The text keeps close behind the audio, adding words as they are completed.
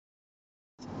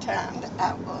time that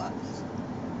I was.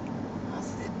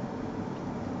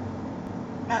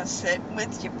 I said,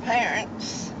 with your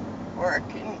parents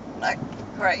working like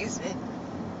crazy,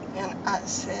 and I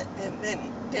said, and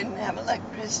then didn't have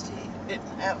electricity,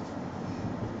 didn't have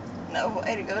no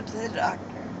way to go to the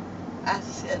doctor. I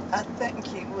said, I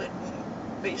think you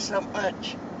wouldn't be so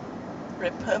much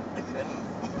Republican.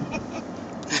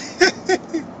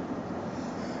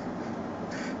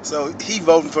 So he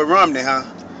voting for Romney, huh?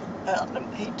 Well,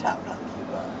 he talked like he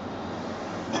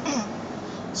was.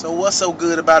 So what's so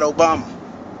good about Obama?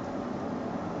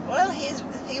 Well,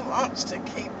 he wants to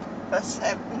keep us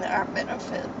having our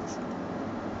benefits.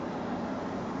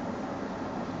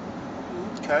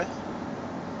 Okay.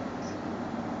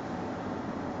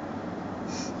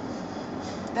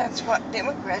 That's what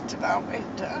Democrats have always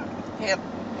done. Help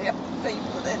the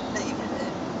people that needed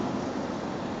it.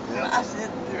 And I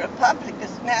said, the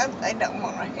Republicans now, they don't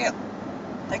want to help.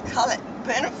 They call it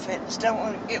benefits, don't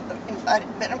want to give anybody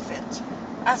benefits.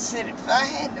 I said, if I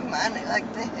had the money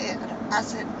like they had, I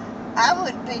said, I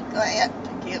would be glad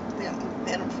to give them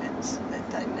benefits that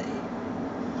they need.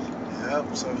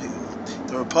 Yep, so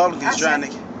the Republicans trying to...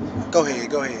 Go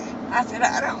ahead. I said,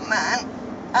 I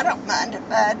don't mind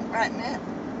dividing right now.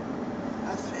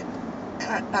 I said,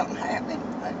 and I don't have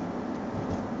anything.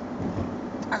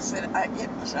 I said, I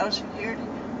get my Social Security.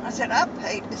 I said, I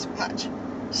paid as much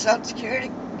Social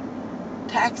Security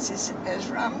taxes as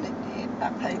Romney did. I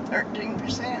paid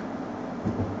 13%.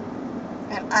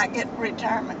 And I get a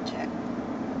retirement check.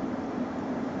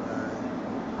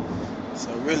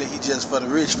 So really, he just for the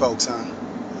rich folks, huh?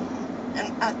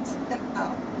 And I said,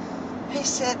 oh. He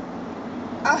said,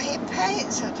 oh, he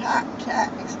pays a top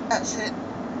tax. I said,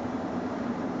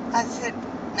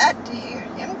 not to hear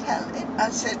him tell it. I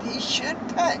said, he should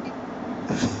pay.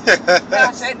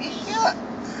 I said, he should.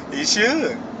 He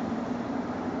should.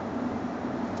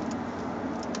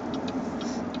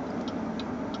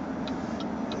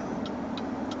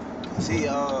 See,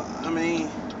 I mean...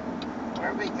 Where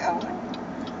are we going?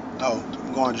 Oh,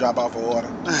 I'm going to drop off an order.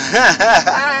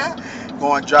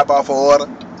 Going to drop off an order.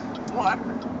 Water.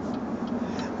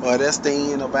 Well, that's the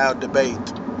end of our debate.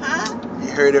 Huh? You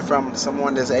heard it from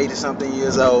someone that's 80-something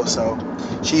years old, so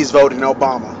she's voting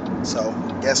Obama. So,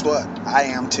 guess what? I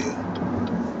am too.